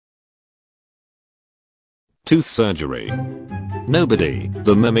Tooth surgery. Nobody.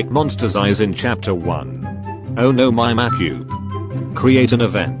 The mimic monster's eyes in chapter 1. Oh no, my Macube. Create an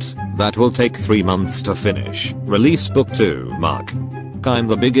event that will take 3 months to finish. Release book 2. Mark. I'm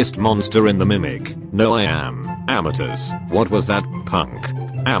the biggest monster in the mimic. No, I am. Amateurs. What was that, punk?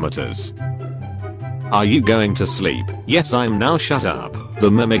 Amateurs. Are you going to sleep? Yes, I'm now. Shut up.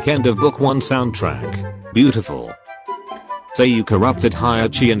 The mimic end of book 1 soundtrack. Beautiful. Say you corrupted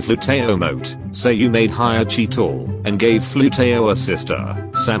Hayachi and Fluteo Moat. Say you made Hayachi tall and gave Fluteo a sister,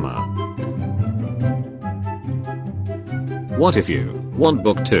 Sama. What if you want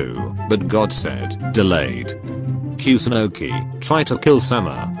book 2, but God said, delayed? Kusunoki, try to kill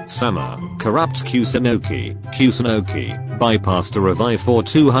Sama. Sama, corrupts Kusunoki. Kusunoki, bypassed a revive for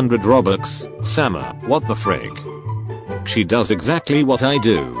 200 Robux. Sama, what the frick? She does exactly what I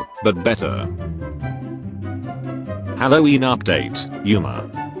do, but better. Halloween update, Yuma.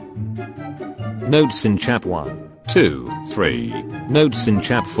 Notes in chap 1, 2, 3. Notes in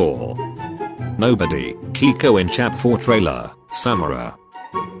chap 4. Nobody. Kiko in chap 4 trailer, Samura.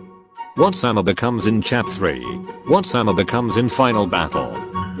 What Sama becomes in chap 3. What Sama becomes in final battle.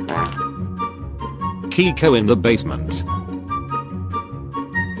 Kiko in the basement.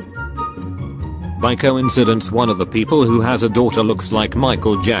 By coincidence, one of the people who has a daughter looks like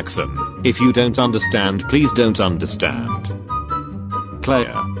Michael Jackson. If you don't understand, please don't understand.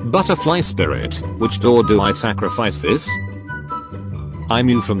 Player, butterfly spirit, which door do I sacrifice this? I'm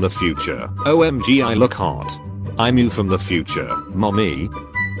you from the future. OMG, I look hot. I'm you from the future, mommy.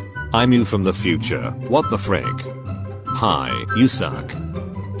 I'm you from the future, what the frick? Hi, you suck.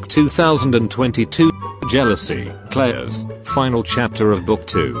 2022 Jealousy, players, final chapter of book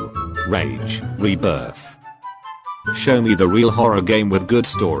 2. Rage, Rebirth. Show me the real horror game with good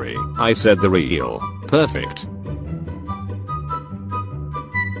story. I said the real. Perfect.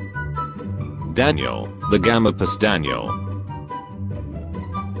 Daniel, the Gamapus Daniel.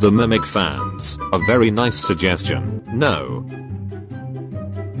 The Mimic fans, a very nice suggestion. No.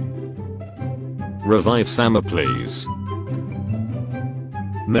 Revive Sama please.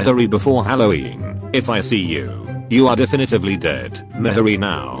 Mehari before Halloween. If I see you, you are definitively dead. Mehari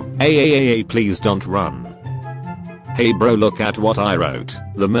now. Ay, please don't run. Hey bro, look at what I wrote.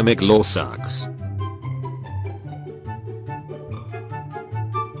 The mimic lore sucks.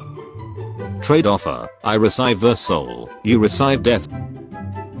 Trade offer. I receive the soul. You receive death.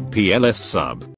 PLS sub.